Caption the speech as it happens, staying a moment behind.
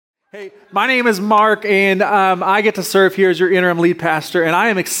Hey, my name is Mark, and I get to serve here as your interim lead pastor, and I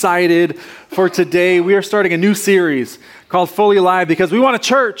am excited for today. We are starting a new series called Fully Alive because we want a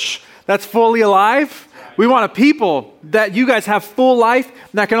church that's fully alive. We want a people that you guys have full life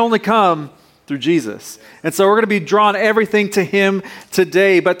that can only come through Jesus. And so we're going to be drawing everything to Him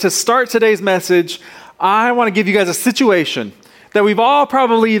today. But to start today's message, I want to give you guys a situation that we've all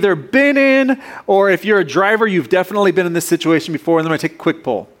probably either been in, or if you're a driver, you've definitely been in this situation before, and then I'm going to take a quick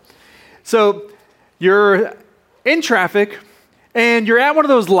poll. So you're in traffic and you're at one of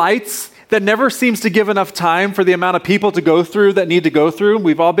those lights that never seems to give enough time for the amount of people to go through that need to go through.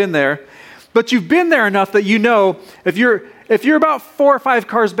 We've all been there. But you've been there enough that you know if you're about 4 or 5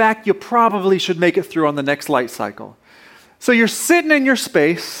 cars back, you probably should make it through on the next light cycle. So you're sitting in your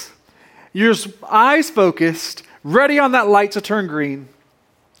space, your eyes focused, ready on that light to turn green.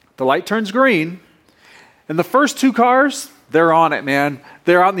 The light turns green, and the first 2 cars, they're on it, man.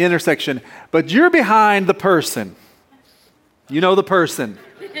 They're out in the intersection. But you're behind the person. You know the person.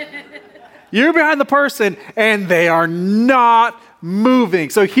 You're behind the person, and they are not moving.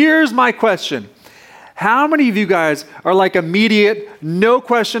 So here's my question. How many of you guys are like immediate, no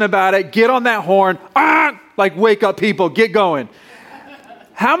question about it, get on that horn, like wake up people, get going?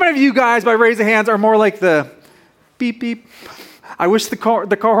 How many of you guys, by raise of hands, are more like the beep, beep? I wish the car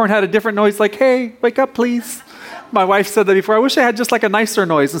horn had a different noise, like, hey, wake up, please. My wife said that before. I wish I had just like a nicer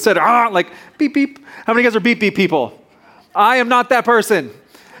noise instead of like beep, beep. How many of you guys are beep, beep people? I am not that person.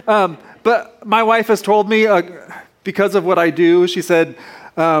 But my wife has told me, because of what I do, she said,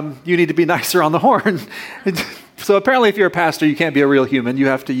 you need to be nicer on the horn. So apparently if you're a pastor, you can't be a real human. You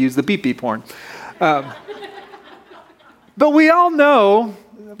have to use the beep, beep horn. But we all know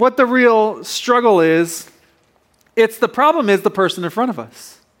what the real struggle is. The problem is the person in front of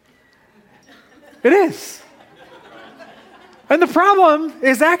us. It is. And the problem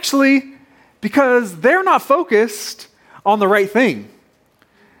is actually because they're not focused on the right thing.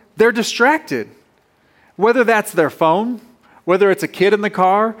 They're distracted. Whether that's their phone, whether it's a kid in the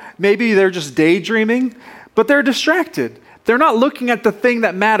car, maybe they're just daydreaming, but they're distracted. They're not looking at the thing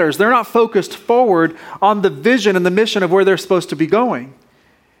that matters. They're not focused forward on the vision and the mission of where they're supposed to be going.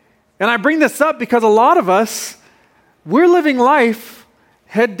 And I bring this up because a lot of us, we're living life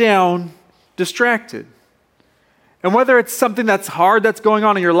head down, distracted. And whether it's something that's hard that's going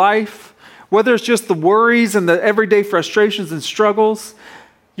on in your life, whether it's just the worries and the everyday frustrations and struggles,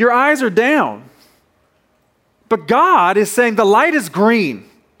 your eyes are down. But God is saying the light is green.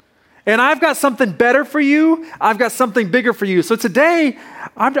 And I've got something better for you. I've got something bigger for you. So today,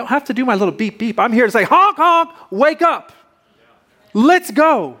 I don't have to do my little beep, beep. I'm here to say, honk, honk, wake up. Let's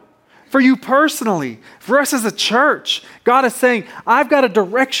go. For you personally, for us as a church, God is saying, I've got a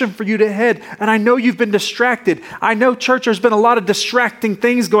direction for you to head, and I know you've been distracted. I know, church, there's been a lot of distracting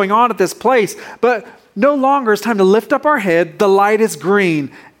things going on at this place, but no longer is time to lift up our head. The light is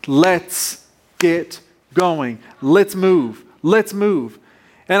green. Let's get going. Let's move. Let's move.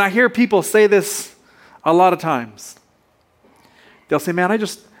 And I hear people say this a lot of times. They'll say, man,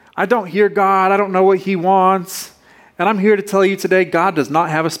 I don't hear God. I don't know what He wants. And I'm here to tell you today, God does not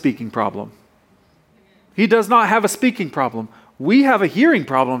have a speaking problem. He does not have a speaking problem. We have a hearing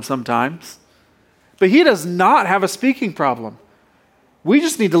problem sometimes, but He does not have a speaking problem. We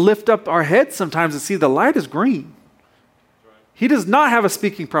just need to lift up our heads sometimes and see the light is green. He does not have a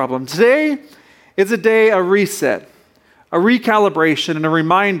speaking problem. Today is a day of reset, a recalibration, and a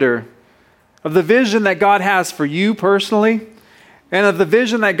reminder of the vision that God has for you personally, and of the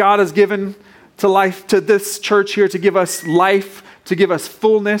vision that God has given to life, to this church here, to give us life, to give us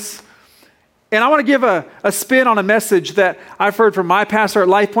fullness. And I want to give a spin on a message that I've heard from my pastor at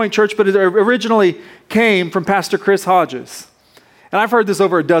Life Point Church, but it originally came from Pastor Chris Hodges. And I've heard this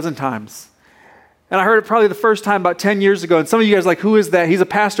over a dozen times. And I heard it probably the first time about 10 years ago. And some of you guys are like, who is that? He's a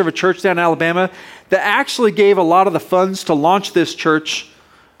pastor of a church down in Alabama that actually gave a lot of the funds to launch this church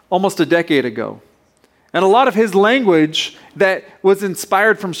almost a decade ago. And a lot of his language that was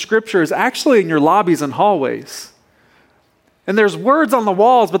inspired from Scripture is actually in your lobbies and hallways. And there's words on the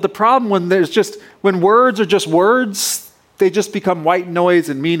walls, but the problem when words are just words, they just become white noise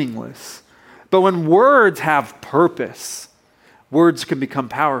and meaningless. But when words have purpose, words can become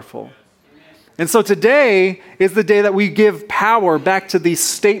powerful. And so today is the day that we give power back to these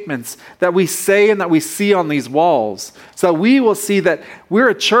statements that we say and that we see on these walls. So that we will see that we're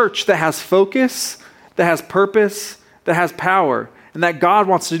a church that has focus, that has purpose, that has power, and that God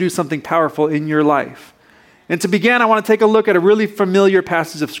wants to do something powerful in your life. And to begin, I want to take a look at a really familiar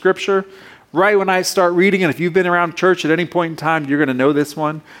passage of Scripture. Right when I start reading, and if you've been around church at any point in time, you're going to know this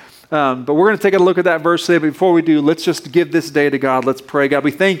one. But we're going to take a look at that verse today. But before we do, let's just give this day to God. Let's pray. God,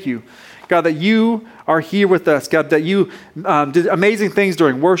 we thank you, God, that you are here with us. God, that you did amazing things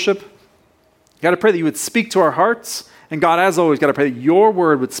during worship. God, I pray that you would speak to our hearts. And God, as always, God, I pray that your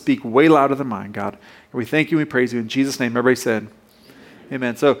word would speak way louder than mine, God. And we thank you and we praise you. In Jesus' name, everybody said,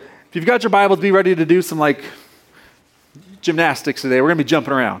 amen. So if you've got your Bibles, be ready to do some gymnastics today. We're going to be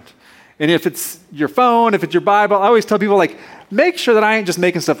jumping around. And if it's your phone, if it's your Bible, I always tell people, make sure that I ain't just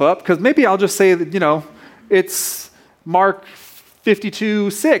making stuff up, because maybe I'll just say that, it's Mark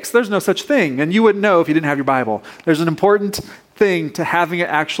 52:6. There's no such thing. And you wouldn't know if you didn't have your Bible. There's an important thing to having it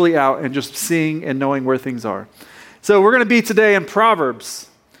actually out and just seeing and knowing where things are. So we're going to be today in Proverbs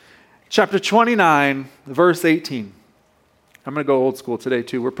chapter 29, verse 18. I'm going to go old school today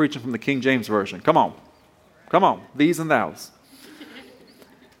too. We're preaching from the King James Version. Come on, these and thous.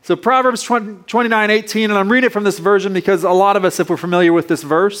 So Proverbs 29:18, and I'm reading it from this version because a lot of us, if we're familiar with this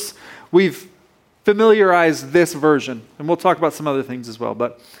verse, we've familiarized this version. And we'll talk about some other things as well.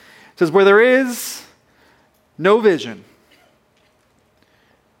 But it says, where there is no vision.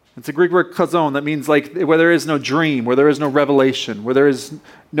 It's a Greek word kazon that means where there is no dream, where there is no revelation, where there is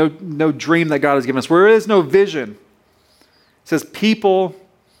no dream that God has given us, where there is no vision. It says people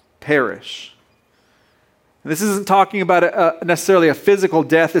perish. And this isn't talking about necessarily a physical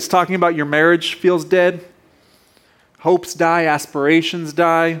death. It's talking about your marriage feels dead. Hopes die, aspirations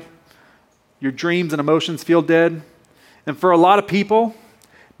die. Your dreams and emotions feel dead. And for a lot of people,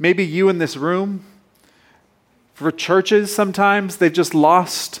 maybe you in this room, for churches sometimes, they've just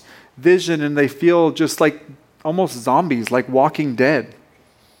lost vision and they feel just like almost zombies, like walking dead.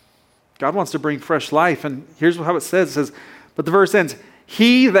 God wants to bring fresh life. And here's how it says. It says, but the verse ends,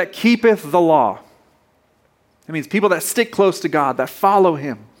 he that keepeth the law. That means people that stick close to God, that follow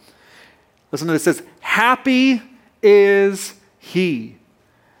him. Listen to this. It says, happy is he.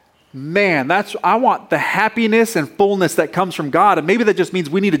 Man, I want the happiness and fullness that comes from God. And maybe that just means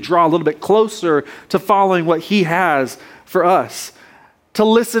we need to draw a little bit closer to following what he has for us, to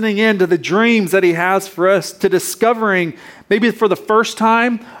listening in to the dreams that he has for us, to discovering maybe for the first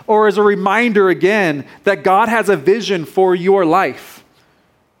time or as a reminder again that God has a vision for your life.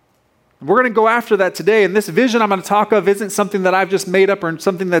 We're going to go after that today. And this vision I'm going to talk of isn't something that I've just made up or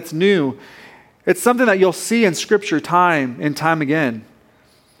something that's new. It's something that you'll see in Scripture time and time again.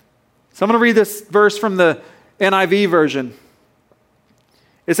 So I'm going to read this verse from the NIV version.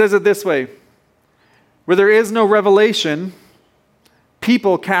 It says it this way. Where there is no revelation,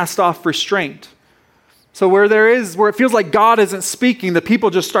 people cast off restraint. So where it feels like God isn't speaking, the people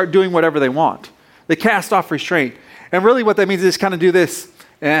just start doing whatever they want. They cast off restraint. And really what that means is just kind of do this.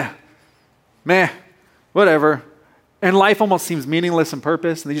 Meh, whatever. And life almost seems meaningless and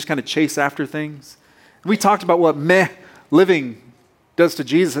purpose, and they just kind of chase after things. We talked about what meh living does to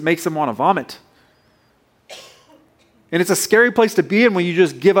Jesus. It makes him want to vomit. And it's a scary place to be in when you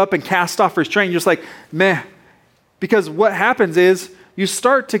just give up and cast off restraint. You're just like, meh. Because what happens is you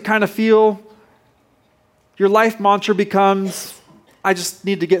start to kind of feel your life mantra becomes, I just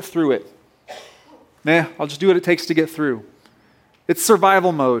need to get through it. Meh, I'll just do what it takes to get through. It's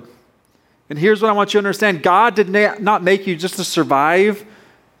survival mode. And here's what I want you to understand. God did not make you just to survive.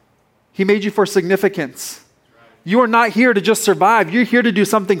 He made you for significance. You are not here to just survive. You're here to do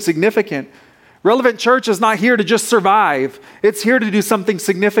something significant. Relevant Church is not here to just survive. It's here to do something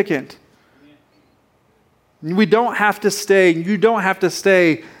significant. We don't have to stay. You don't have to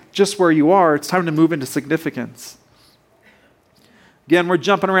stay just where you are. It's time to move into significance. Again, we're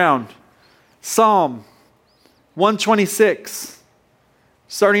jumping around. Psalm 126.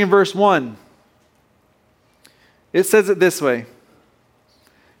 Starting in verse 1, it says it this way.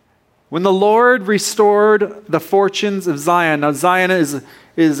 When the Lord restored the fortunes of Zion. Now Zion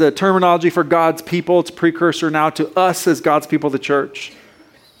is a terminology for God's people. It's a precursor now to us as God's people, the church.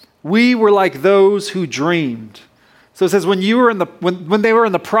 We were like those who dreamed. So it says when they were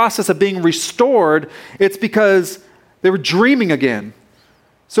in the process of being restored, it's because they were dreaming again.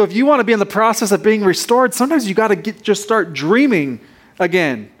 So if you want to be in the process of being restored, sometimes you got to just start dreaming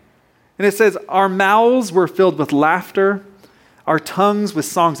again. And it says, our mouths were filled with laughter, our tongues with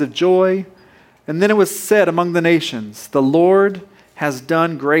songs of joy. And then it was said among the nations, the Lord has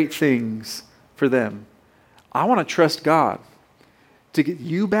done great things for them. I want to trust God to get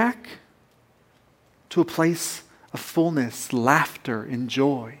you back to a place of fullness, laughter, and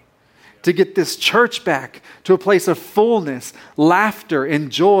joy. To get this church back to a place of fullness, laughter,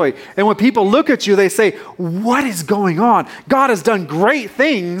 and joy. And when people look at you, they say, what is going on? God has done great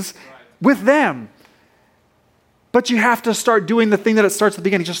things with them. But you have to start doing the thing that it starts at the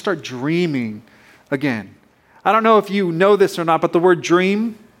beginning. Just start dreaming again. I don't know if you know this or not, but the word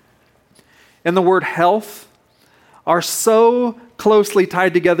dream and the word health are so closely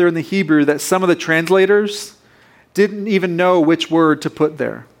tied together in the Hebrew that some of the translators didn't even know which word to put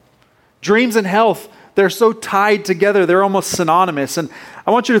there. Dreams and health, they're so tied together, they're almost synonymous. And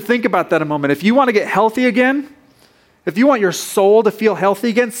I want you to think about that a moment. If you want to get healthy again, if you want your soul to feel healthy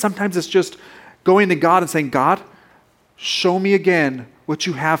again, sometimes it's just going to God and saying, God, show me again what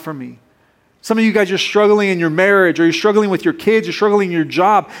you have for me. Some of you guys are struggling in your marriage, or you're struggling with your kids, you're struggling in your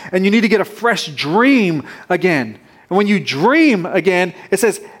job, and you need to get a fresh dream again. And when you dream again, it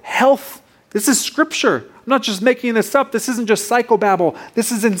says health. This is scripture. I'm not just making this up. This isn't just psychobabble.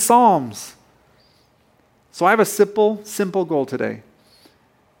 This is in Psalms. So I have a simple goal today.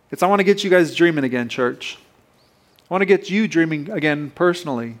 I want to get you guys dreaming again, church. I want to get you dreaming again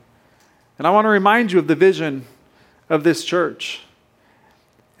personally. And I want to remind you of the vision of this church.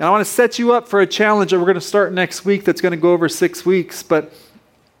 And I want to set you up for a challenge that we're going to start next week that's going to go over 6 weeks. But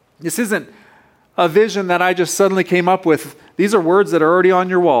this isn't a vision that I just suddenly came up with. These are words that are already on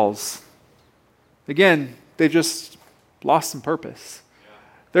your walls. Again, they've just lost some purpose.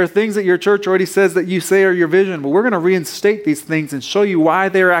 There are things that your church already says that you say are your vision, but we're going to reinstate these things and show you why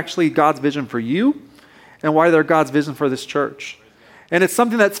they're actually God's vision for you and why they're God's vision for this church. And it's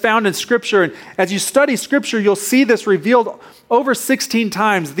something that's found in Scripture. And as you study Scripture, you'll see this revealed over 16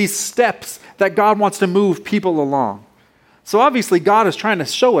 times, these steps that God wants to move people along. So obviously, God is trying to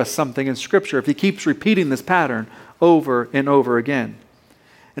show us something in Scripture if he keeps repeating this pattern over and over again.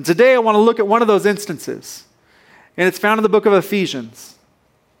 And today I want to look at one of those instances. And it's found in the book of Ephesians.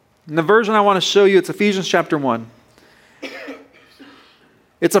 And the version I want to show you, it's Ephesians chapter 1.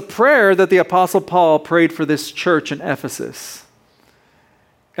 It's a prayer that the Apostle Paul prayed for this church in Ephesus.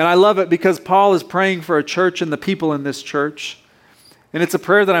 And I love it because Paul is praying for a church and the people in this church. And it's a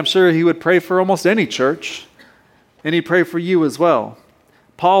prayer that I'm sure he would pray for almost any church. And he'd pray for you as well.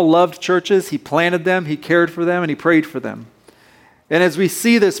 Paul loved churches. He planted them, he cared for them, and he prayed for them. And as we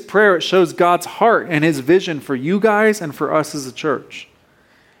see this prayer, it shows God's heart and his vision for you guys and for us as a church.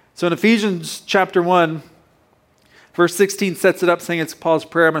 So in Ephesians chapter 1, verse 16 sets it up saying it's Paul's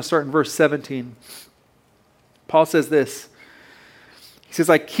prayer. I'm going to start in verse 17. Paul says this. He says,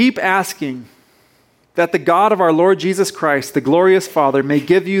 I keep asking that the God of our Lord Jesus Christ, the glorious Father, may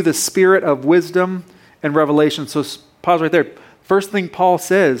give you the spirit of wisdom and revelation. So pause right there. First thing Paul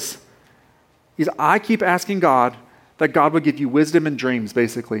says is, I keep asking God that God would give you wisdom and dreams,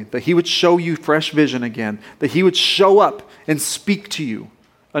 basically. That he would show you fresh vision again. That he would show up and speak to you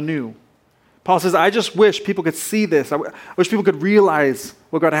anew. Paul says, I just wish people could see this. I wish people could realize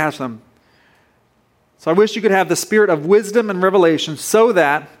what God has for them. So I wish you could have the spirit of wisdom and revelation so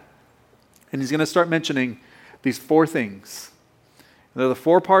that, and he's going to start mentioning these 4 things. They're the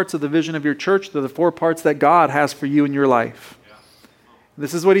 4 parts of the vision of your church. They're the 4 parts that God has for you in your life. Yeah.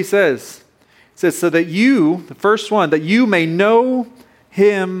 This is what he says. He says, so that you, the first one, that you may know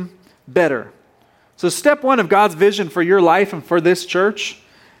him better. So step 1 of God's vision for your life and for this church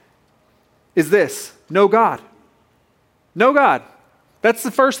is this: know God. Know God. That's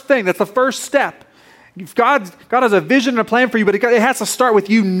the first thing. That's the first step. God has a vision and a plan for you, but it has to start with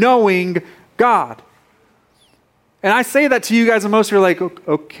you knowing God. And I say that to you guys, and most of you are like,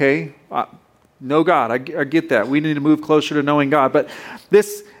 okay, know God. I get that. We need to move closer to knowing God. But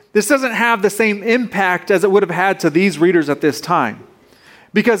this doesn't have the same impact as it would have had to these readers at this time.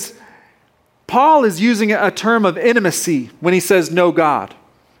 Because Paul is using a term of intimacy when he says know God.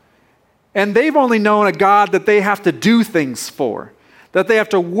 And they've only known a God that they have to do things for, that they have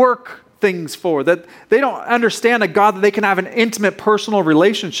to work things for, that they don't understand a God that they can have an intimate personal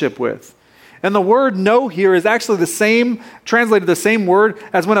relationship with. And the word know here is actually the same, translated the same word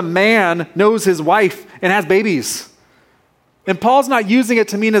as when a man knows his wife and has babies. And Paul's not using it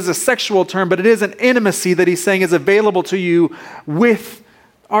to mean as a sexual term, but it is an intimacy that he's saying is available to you with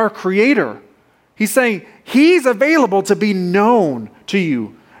our Creator. He's saying he's available to be known to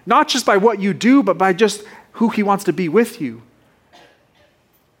you, not just by what you do, but by just who he wants to be with you.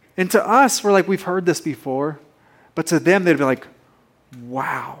 And to us, we're like, we've heard this before. But to them, they'd be like,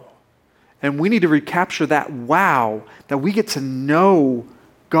 wow. And we need to recapture that wow, that we get to know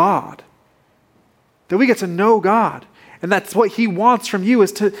God. That we get to know God. And that's what he wants from you,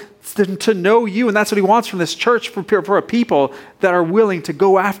 is to know you. And that's what he wants from this church, for a people that are willing to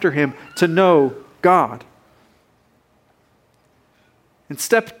go after him, to know God. And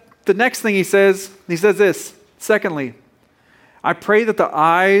the next thing he says this, secondly, I pray that the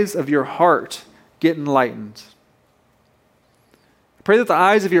eyes of your heart get enlightened. I pray that the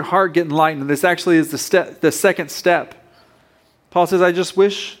eyes of your heart get enlightened. And this actually is the second step. Paul says, I just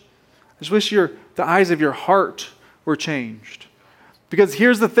wish the eyes of your heart were changed. Because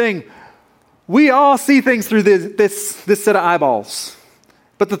here's the thing. We all see things through this set of eyeballs.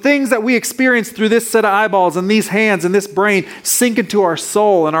 But the things that we experience through this set of eyeballs and these hands and this brain sink into our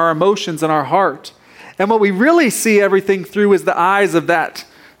soul and our emotions and our heart. And what we really see everything through is the eyes of that.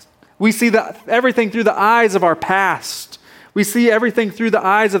 We see everything through the eyes of our past. We see everything through the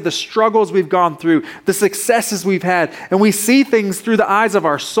eyes of the struggles we've gone through, the successes we've had. And we see things through the eyes of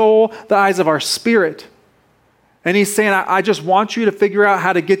our soul, the eyes of our spirit. And he's saying, I just want you to figure out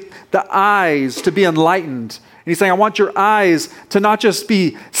how to get the eyes to be enlightened. And he's saying, I want your eyes to not just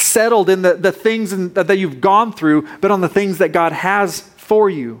be settled in the things that you've gone through, but on the things that God has for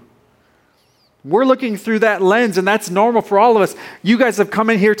you. We're looking through that lens, and that's normal for all of us. You guys have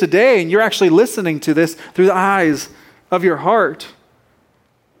come in here today, and you're actually listening to this through the eyes of your heart.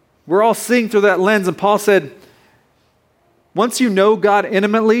 We're all seeing through that lens, and Paul said, once you know God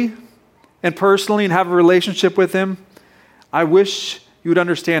intimately and personally and have a relationship with him, I wish you would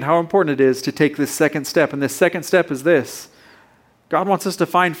understand how important it is to take this second step. And this second step is this. God wants us to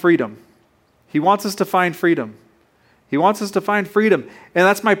find freedom. He wants us to find freedom. He wants us to find freedom. And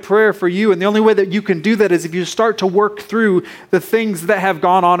that's my prayer for you. And the only way that you can do that is if you start to work through the things that have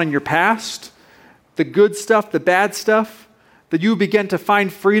gone on in your past, the good stuff, the bad stuff, that you begin to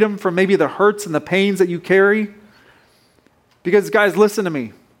find freedom from maybe the hurts and the pains that you carry. Because guys, listen to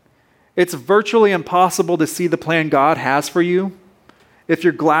me. It's virtually impossible to see the plan God has for you if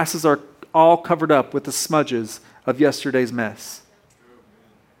your glasses are all covered up with the smudges of yesterday's mess.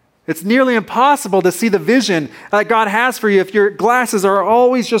 It's nearly impossible to see the vision that God has for you if your glasses are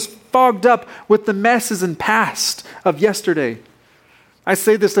always just fogged up with the messes and past of yesterday. I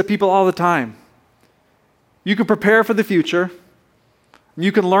say this to people all the time. You can prepare for the future.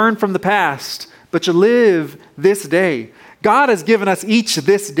 You can learn from the past, but you live this day. God has given us each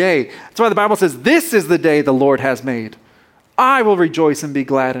this day. That's why the Bible says, this is the day the Lord has made. I will rejoice and be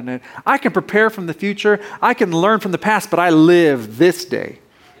glad in it. I can prepare from the future. I can learn from the past, but I live this day.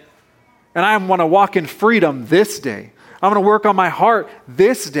 And I want to walk in freedom this day. I'm going to work on my heart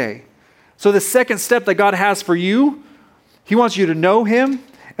this day. So the second step that God has for you, he wants you to know him,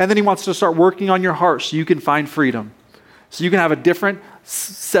 and then he wants to start working on your heart so you can find freedom. So you can have a different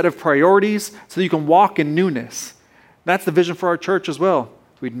set of priorities so you can walk in newness. That's the vision for our church as well.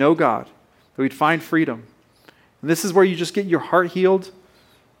 We'd know God, that we'd find freedom. And this is where you just get your heart healed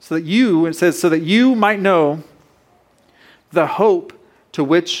it says, so that you might know the hope to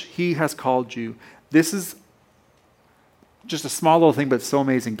which he has called you. This is just a small little thing, but it's so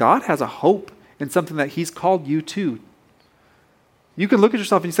amazing. God has a hope in something that he's called you to. You can look at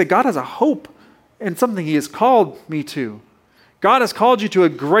yourself and you say, God has a hope in something he has called me to. God has called you to a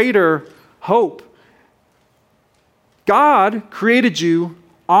greater hope. God created you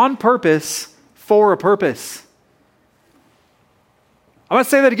on purpose for a purpose. I'm going to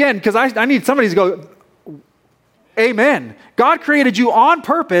say that again because I need somebody to go, amen. God created you on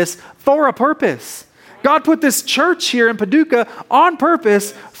purpose for a purpose. God put this church here in Paducah on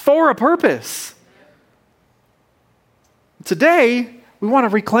purpose for a purpose. Today, we want to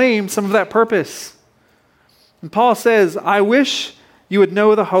reclaim some of that purpose. And Paul says, I wish you would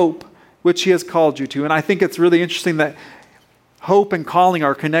know the hope which he has called you to. And I think it's really interesting that hope and calling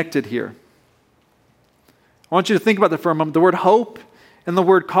are connected here. I want you to think about that for a moment. The word hope and the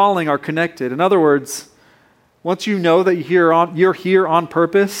word calling are connected. In other words, once you know that you're here on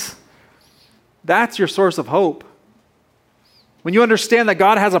purpose, that's your source of hope. When you understand that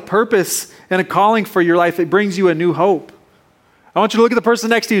God has a purpose and a calling for your life, it brings you a new hope. I want you to look at the person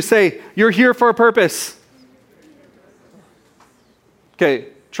next to you, say, you're here for a purpose. Okay,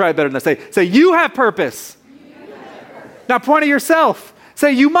 try it better than that. Say, you have purpose. Now point at yourself.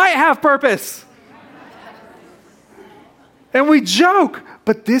 Say, you might have purpose. And we joke,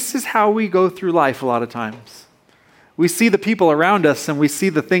 but this is how we go through life a lot of times. We see the people around us and we see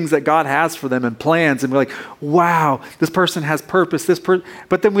the things that God has for them and plans, and we're like, wow, this person has purpose.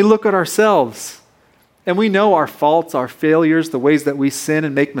 But then we look at ourselves and we know our faults, our failures, the ways that we sin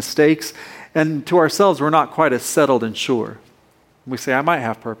and make mistakes, and to ourselves we're not quite as settled and sure. We say, I might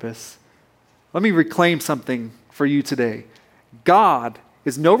have purpose. Let me reclaim something for you today. God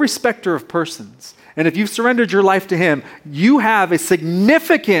is no respecter of persons. And if you've surrendered your life to him, you have a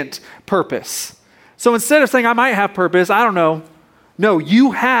significant purpose. So instead of saying, I might have purpose, I don't know. No,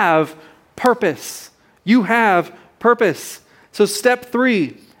 you have purpose. You have purpose. So step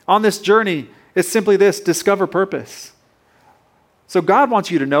 3 on this journey is simply this: discover purpose. So God wants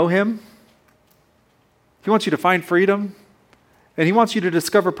you to know him. He wants you to find freedom. And he wants you to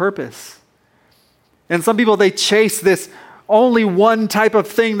discover purpose. And some people, they chase this only one type of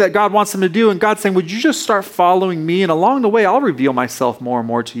thing that God wants them to do. And God's saying, would you just start following me? And along the way, I'll reveal myself more and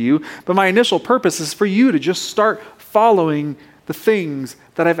more to you. But my initial purpose is for you to just start following the things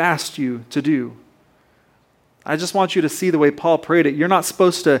that I've asked you to do. I just want you to see the way Paul prayed it. You're not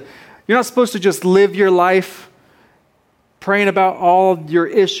supposed to just live your life praying about all your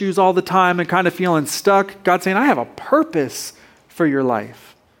issues all the time and kind of feeling stuck. God's saying, I have a purpose for your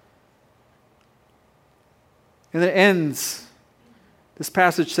life. And it ends, this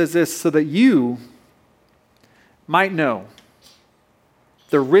passage says this, so that you might know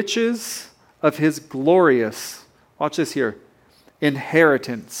the riches of his glorious, watch this here,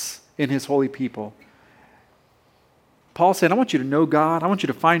 inheritance in his holy people. Paul said, I want you to know God. I want you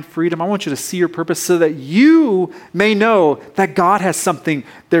to find freedom. I want you to see your purpose so that you may know that God has something.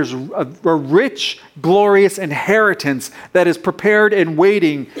 There's a rich, glorious inheritance that is prepared and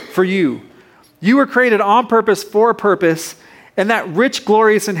waiting for you. You were created on purpose for a purpose, and that rich,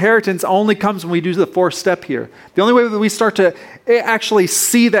 glorious inheritance only comes when we do the fourth step here. The only way that we start to actually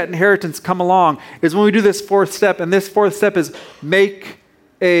see that inheritance come along is when we do this fourth step, and this fourth step is make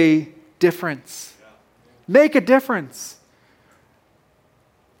a difference. Make a difference.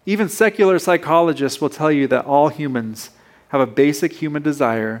 Even secular psychologists will tell you that all humans have a basic human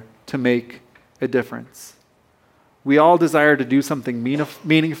desire to make a difference. We all desire to do something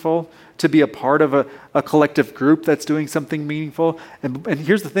meaningful, to be a part of a collective group that's doing something meaningful. And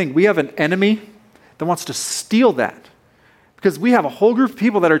here's the thing, we have an enemy that wants to steal that. Because we have a whole group of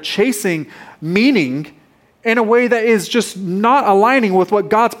people that are chasing meaning in a way that is just not aligning with what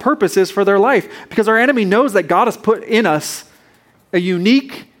God's purpose is for their life. Because our enemy knows that God has put in us a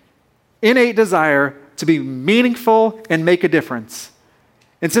unique, innate desire to be meaningful and make a difference.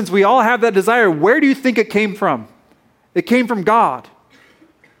 And since we all have that desire, where do you think it came from? It came from God.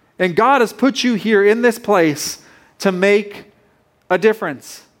 And God has put you here in this place to make a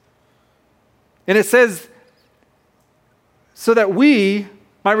difference. And it says, so that we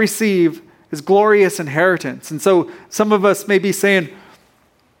might receive his glorious inheritance. And so some of us may be saying,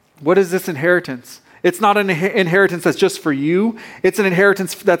 what is this inheritance? It's not an inheritance that's just for you. It's an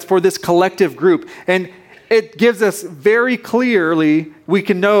inheritance that's for this collective group. And it gives us very clearly, we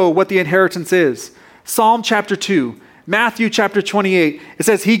can know what the inheritance is. Psalm chapter 2, Matthew chapter 28, it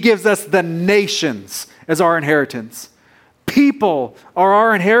says he gives us the nations as our inheritance. People are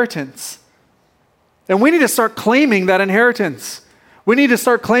our inheritance. And we need to start claiming that inheritance. We need to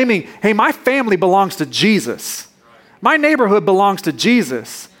start claiming, hey, my family belongs to Jesus. My neighborhood belongs to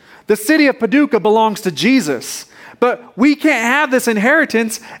Jesus. The city of Paducah belongs to Jesus. But we can't have this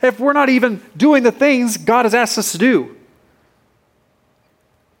inheritance if we're not even doing the things God has asked us to do.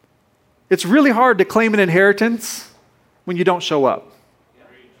 It's really hard to claim an inheritance when you don't show up.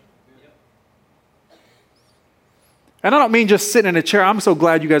 And I don't mean just sitting in a chair. I'm so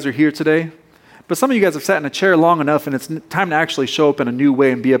glad you guys are here today. But some of you guys have sat in a chair long enough, and it's time to actually show up in a new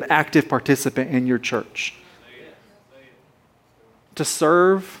way and be an active participant in your church. To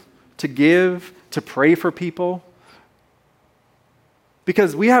serve, to give, to pray for people.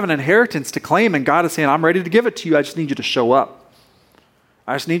 Because we have an inheritance to claim, and God is saying, I'm ready to give it to you. I just need you to show up.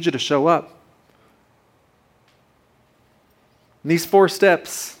 I just need you to show up. And these 4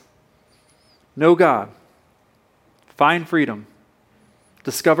 steps: know God, find freedom,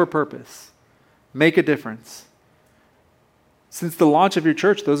 discover purpose, make a difference. Since the launch of your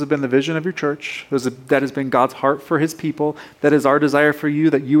church, those have been the vision of your church. That has been God's heart for his people. That is our desire for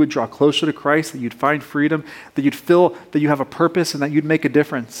you, that you would draw closer to Christ, that you'd find freedom, that you'd feel that you have a purpose and that you'd make a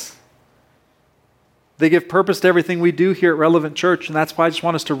difference. They give purpose to everything we do here at Relevant Church, and that's why I just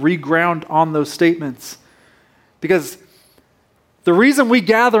want us to reground on those statements. Because the reason we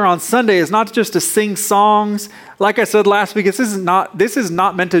gather on Sunday is not just to sing songs. Like I said last week, this is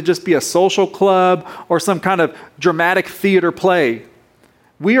not meant to just be a social club or some kind of dramatic theater play.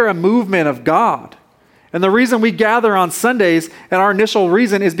 We are a movement of God. And the reason we gather on Sundays, and our initial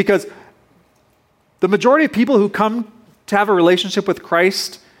reason, is because the majority of people who come to have a relationship with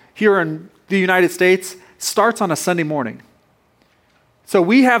Christ here in the United States starts on a Sunday morning. So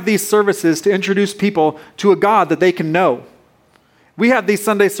we have these services to introduce people to a God that they can know. We have these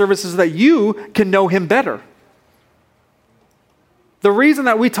Sunday services so that you can know him better. The reason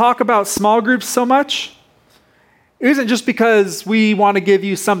that we talk about small groups so much isn't just because we want to give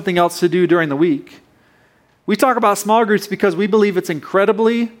you something else to do during the week. We talk about small groups because we believe it's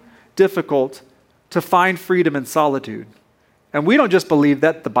incredibly difficult to find freedom in solitude. And we don't just believe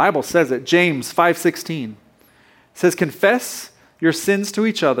that, the Bible says it. James 5:16 says, confess your sins to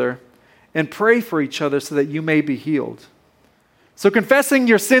each other and pray for each other so that you may be healed. So confessing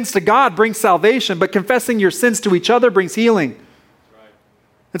your sins to God brings salvation, but confessing your sins to each other brings healing.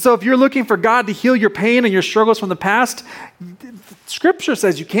 And so if you're looking for God to heal your pain and your struggles from the past, Scripture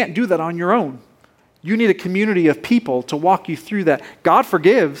says you can't do that on your own. You need a community of people to walk you through that. God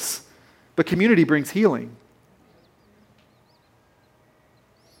forgives, but community brings healing.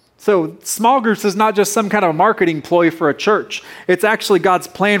 So small groups is not just some kind of a marketing ploy for a church. It's actually God's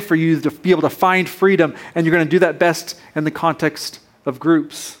plan for you to be able to find freedom, and you're going to do that best in the context of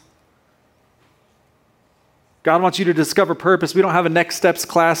groups. God wants you to discover purpose. We don't have a Next Steps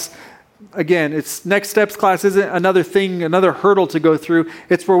class. Again, it's Next Steps class isn't another thing, another hurdle to go through.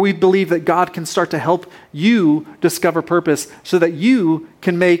 It's where we believe that God can start to help you discover purpose so that you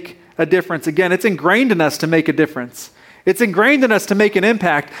can make a difference. Again, it's ingrained in us to make a difference. It's ingrained in us to make an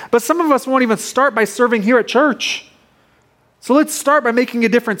impact, but some of us won't even start by serving here at church. So let's start by making a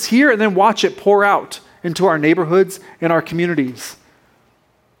difference here and then watch it pour out into our neighborhoods and our communities.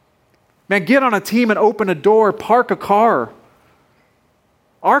 Man, get on a team and open a door, park a car.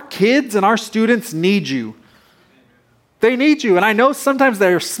 Our kids and our students need you. They need you. And I know sometimes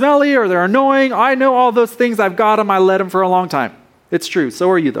they're smelly or they're annoying. I know all those things. I've got them. I let them for a long time. It's true. So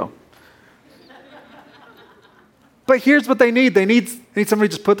are you, though. But here's what they need. They need somebody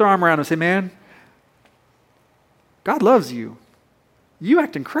to just put their arm around them and say, man, God loves you. You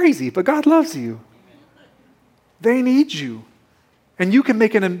acting crazy, but God loves you. They need you. And you can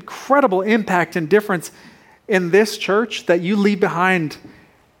make an incredible impact and difference in this church that you leave behind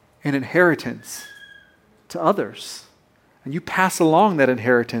an inheritance to others. And you pass along that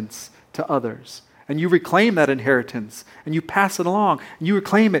inheritance to others. And you reclaim that inheritance. And you pass it along. And you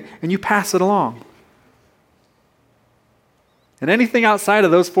reclaim it. And you pass it along. And anything outside of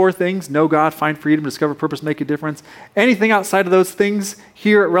those four things, know God, find freedom, discover purpose, make a difference. Anything outside of those things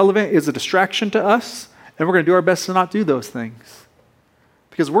here at Relevant is a distraction to us. And we're going to do our best to not do those things.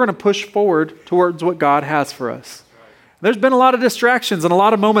 Because we're going to push forward towards what God has for us. There's been a lot of distractions and a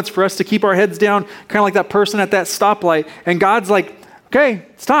lot of moments for us to keep our heads down, kind of like that person at that stoplight. And God's like, okay,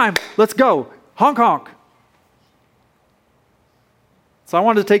 it's time. Let's go. Honk, honk. So I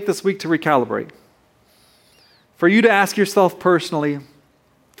wanted to take this week to recalibrate. For you to ask yourself personally,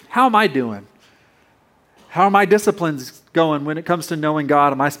 how am I doing? How are my disciplines going when it comes to knowing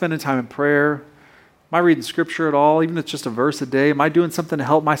God? Am I spending time in prayer? Am I reading Scripture at all, even if it's just a verse a day? Am I doing something to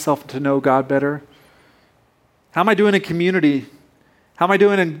help myself to know God better? How am I doing in community? How am I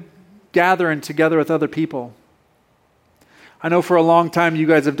doing in gathering together with other people? I know for a long time you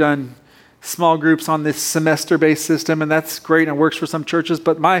guys have done small groups on this semester-based system, and that's great and it works for some churches,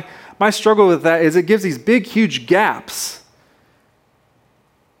 but my struggle with that is it gives these big, huge gaps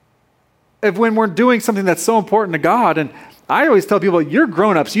of when we're doing something that's so important to God. And I always tell people, you're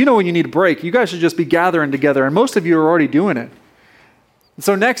grown-ups. You know when you need a break. You guys should just be gathering together, and most of you are already doing it. And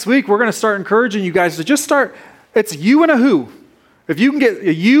so next week, we're going to start encouraging you guys to just start. It's you and a who. If you can get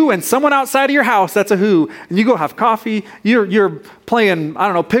you and someone outside of your house, that's a who, and you go have coffee, you're playing, I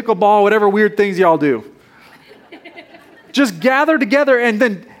don't know, pickleball, whatever weird things y'all do. Just gather together and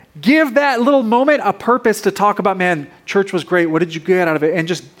then give that little moment a purpose to talk about, man, church was great. What did you get out of it? And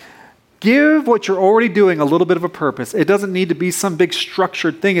just give what you're already doing a little bit of a purpose. It doesn't need to be some big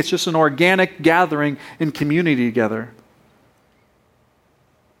structured thing. It's just an organic gathering in community together.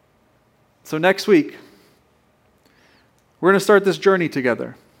 So next week, we're going to start this journey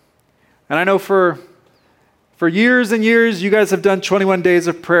together. And I know for years and years, you guys have done 21 days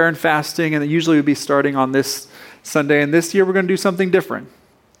of prayer and fasting, and it usually would be starting on this Sunday. And this year, we're going to do something different.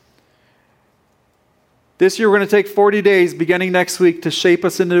 This year, we're going to take 40 days beginning next week to shape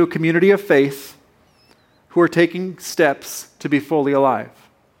us into a community of faith who are taking steps to be fully alive.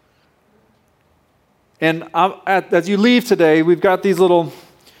 And as you leave today, we've got these little,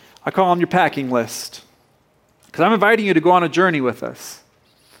 I call them your packing list. Because I'm inviting you to go on a journey with us.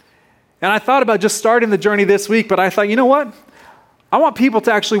 And I thought about just starting the journey this week, but I thought, you know what? I want people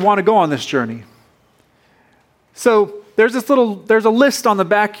to actually want to go on this journey. So there's a list on the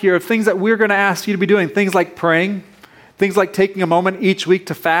back here of things that we're going to ask you to be doing. Things like praying, things like taking a moment each week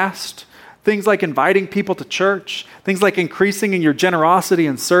to fast, things like inviting people to church, things like increasing in your generosity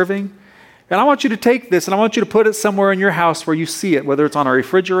and serving. And I want you to take this and I want you to put it somewhere in your house where you see it, whether it's on a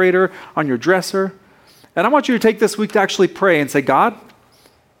refrigerator, on your dresser. And I want you to take this week to actually pray and say, God,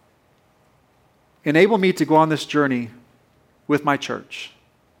 enable me to go on this journey with my church.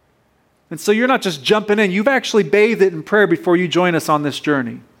 And so you're not just jumping in. You've actually bathed it in prayer before you join us on this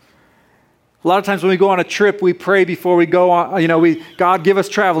journey. A lot of times when we go on a trip, we pray before we go on, God, give us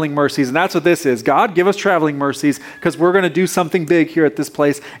traveling mercies. And that's what this is. God, give us traveling mercies because we're going to do something big here at this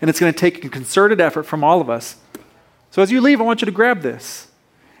place. And it's going to take a concerted effort from all of us So as you leave, I want you to grab this.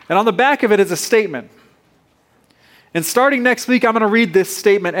 And on the back of it is a statement. And starting next week, I'm going to read this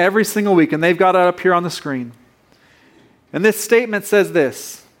statement every single week, and they've got it up here on the screen. And this statement says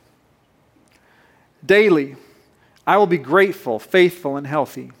this: daily, I will be grateful, faithful, and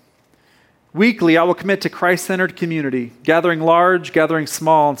healthy. Weekly, I will commit to Christ-centered community, gathering large, gathering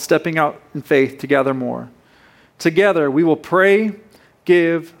small, and stepping out in faith to gather more. Together, we will pray,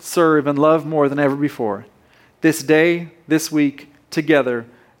 give, serve, and love more than ever before. This day, this week, together,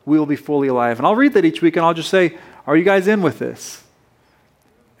 we will be fully alive. And I'll read that each week, and I'll just say, are you guys in with this?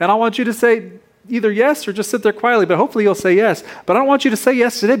 And I want you to say either yes or just sit there quietly, but hopefully you'll say yes. But I don't want you to say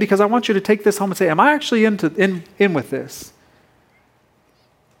yes today, because I want you to take this home and say, am I actually in with this?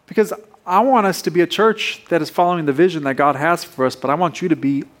 Because I want us to be a church that is following the vision that God has for us, but I want you to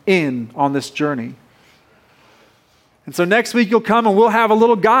be in on this journey. And so next week you'll come and we'll have a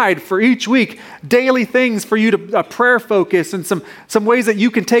little guide for each week, daily things for you to a prayer focus and some ways that you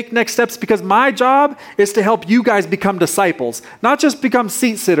can take next steps, because my job is to help you guys become disciples, not just become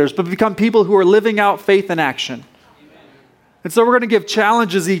seat sitters, but become people who are living out faith in action. And so we're going to give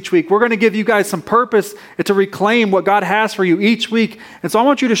challenges each week. We're going to give you guys some purpose to reclaim what God has for you each week. And so I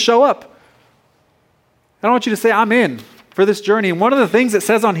want you to show up. I want you to say, I'm in for this journey. And one of the things it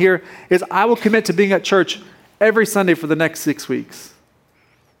says on here is, I will commit to being at church every Sunday for the next 6 weeks.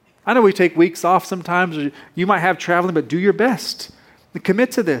 I know we take weeks off sometimes, or you might have traveling, but do your best and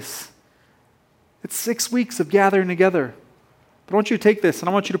commit to this. It's 6 weeks of gathering together. But I want you to take this and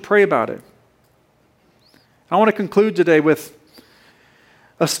I want you to pray about it. I want to conclude today with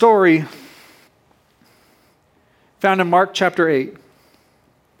a story found in Mark chapter 8.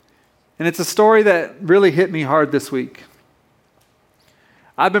 And it's a story that really hit me hard this week.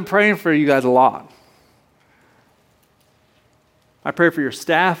 I've been praying for you guys a lot. I pray for your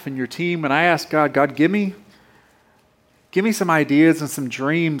staff and your team, and I ask God, give me some ideas and some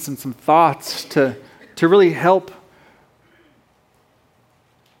dreams and some thoughts to really help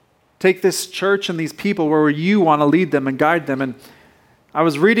take this church and these people where you want to lead them and guide them. And I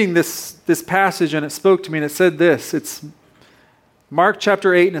was reading this passage, and it spoke to me, and it said this. It's Mark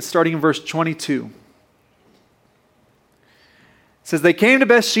chapter 8, and it's starting in verse 22. It says, they came to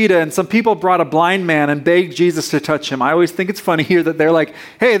Bethsaida, and some people brought a blind man and begged Jesus to touch him. I always think it's funny here that they're like,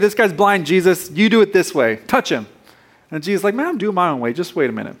 hey, this guy's blind, Jesus. You do it this way. Touch him. And Jesus is like, man, I'm doing my own way. Just wait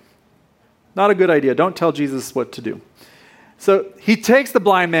a minute. Not a good idea. Don't tell Jesus what to do. So he takes the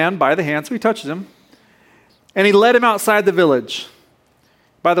blind man by the hand, so he touches him, and he led him outside the village.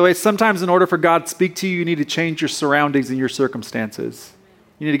 By the way, sometimes in order for God to speak to you, you need to change your surroundings and your circumstances.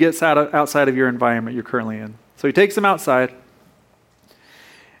 You need to get outside of your environment you're currently in. So he takes him outside.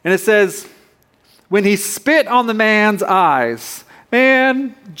 And it says, when he spit on the man's eyes,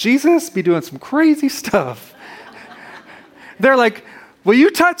 man, Jesus be doing some crazy stuff. They're like, will you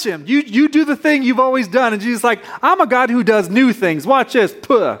touch him? You do the thing you've always done. And Jesus is like, I'm a God who does new things. Watch this.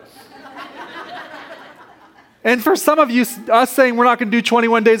 Puh. And for some of you, us saying we're not going to do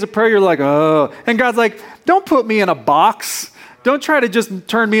 21 days of prayer, you're like, oh. And God's like, don't put me in a box. Don't try to just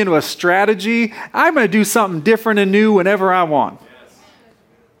turn me into a strategy. I'm going to do something different and new whenever I want. Yes.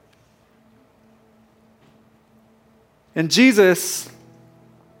 And Jesus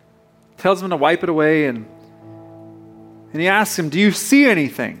tells him to wipe it away, and he asks him, do you see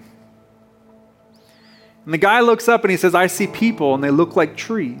anything? And the guy looks up and he says, I see people, and they look like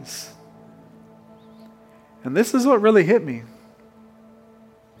trees. And this is what really hit me.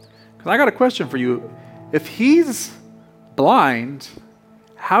 Because I got a question for you. If he's blind,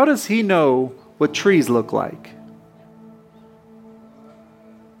 how does he know what trees look like?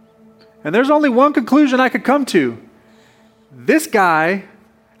 And there's only one conclusion I could come to. This guy,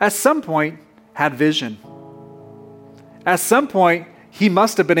 at some point, had vision. At some point, he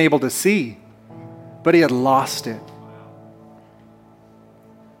must have been able to see, but he had lost it.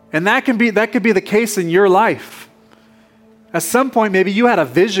 And that could be the case in your life. At some point, maybe you had a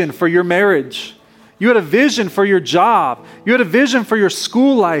vision for your marriage. You had a vision for your job. You had a vision for your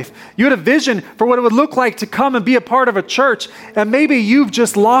school life. You had a vision for what it would look like to come and be a part of a church. And maybe you've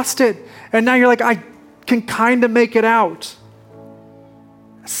just lost it. And now you're like, I can kind of make it out.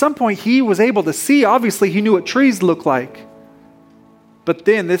 At some point, he was able to see. Obviously, he knew what trees look like. But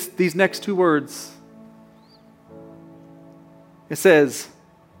then these next two words, it says,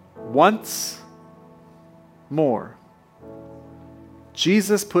 once more,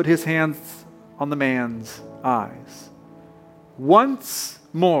 Jesus put his hands on the man's eyes. Once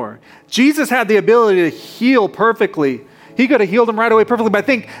more. Jesus had the ability to heal perfectly. He could have healed him right away perfectly, but I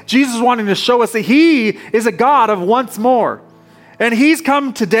think Jesus is wanting to show us that he is a God of once more. And he's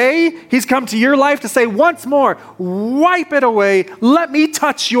come today, he's come to your life to say once more, wipe it away. Let me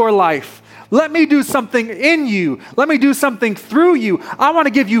touch your life. Let me do something in you. Let me do something through you. I want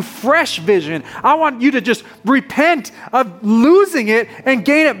to give you fresh vision. I want you to just repent of losing it and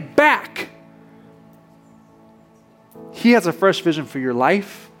gain it back. He has a fresh vision for your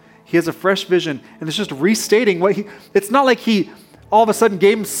life. He has a fresh vision, and it's just restating it's not like he all of a sudden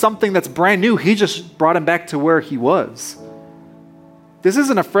gave him something that's brand new. He just brought him back to where he was. This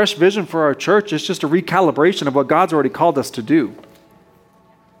isn't a fresh vision for our church. It's just a recalibration of what God's already called us to do.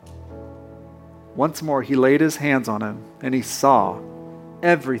 Once more, he laid his hands on him, and he saw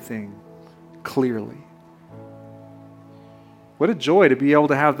everything clearly. What a joy to be able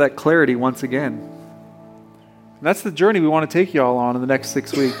to have that clarity once again. And that's the journey we want to take you all on in the next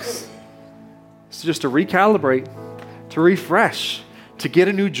 6 weeks. It's just to recalibrate, to refresh, to get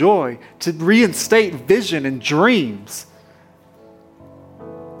a new joy, to reinstate vision and dreams.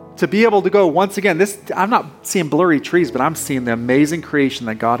 To be able to go once again, I'm not seeing blurry trees, but I'm seeing the amazing creation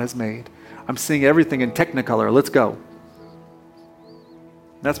that God has made. I'm seeing everything in Technicolor. Let's go.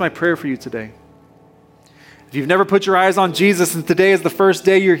 That's my prayer for you today. If you've never put your eyes on Jesus and today is the first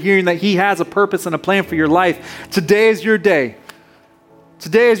day you're hearing that he has a purpose and a plan for your life, today is your day.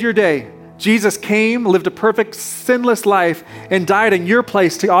 Today is your day. Jesus came, lived a perfect, sinless life, and died in your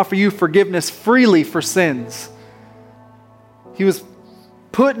place to offer you forgiveness freely for sins. He was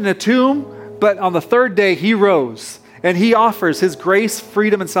put in a tomb, but on the third day he rose, and he offers his grace,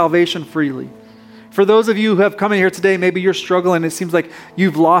 freedom, and salvation freely. For those of you who have come in here today, maybe you're struggling, it seems like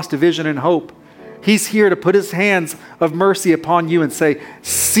you've lost vision and hope. He's here to put his hands of mercy upon you and say,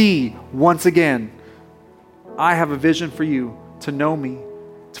 see, once again, I have a vision for you to know me,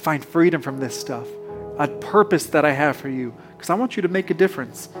 to find freedom from this stuff, a purpose that I have for you, because I want you to make a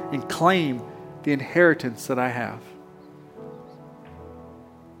difference and claim the inheritance that I have.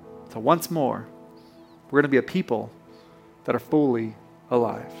 So once more, we're going to be a people that are fully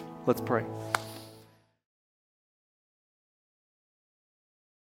alive. Let's pray.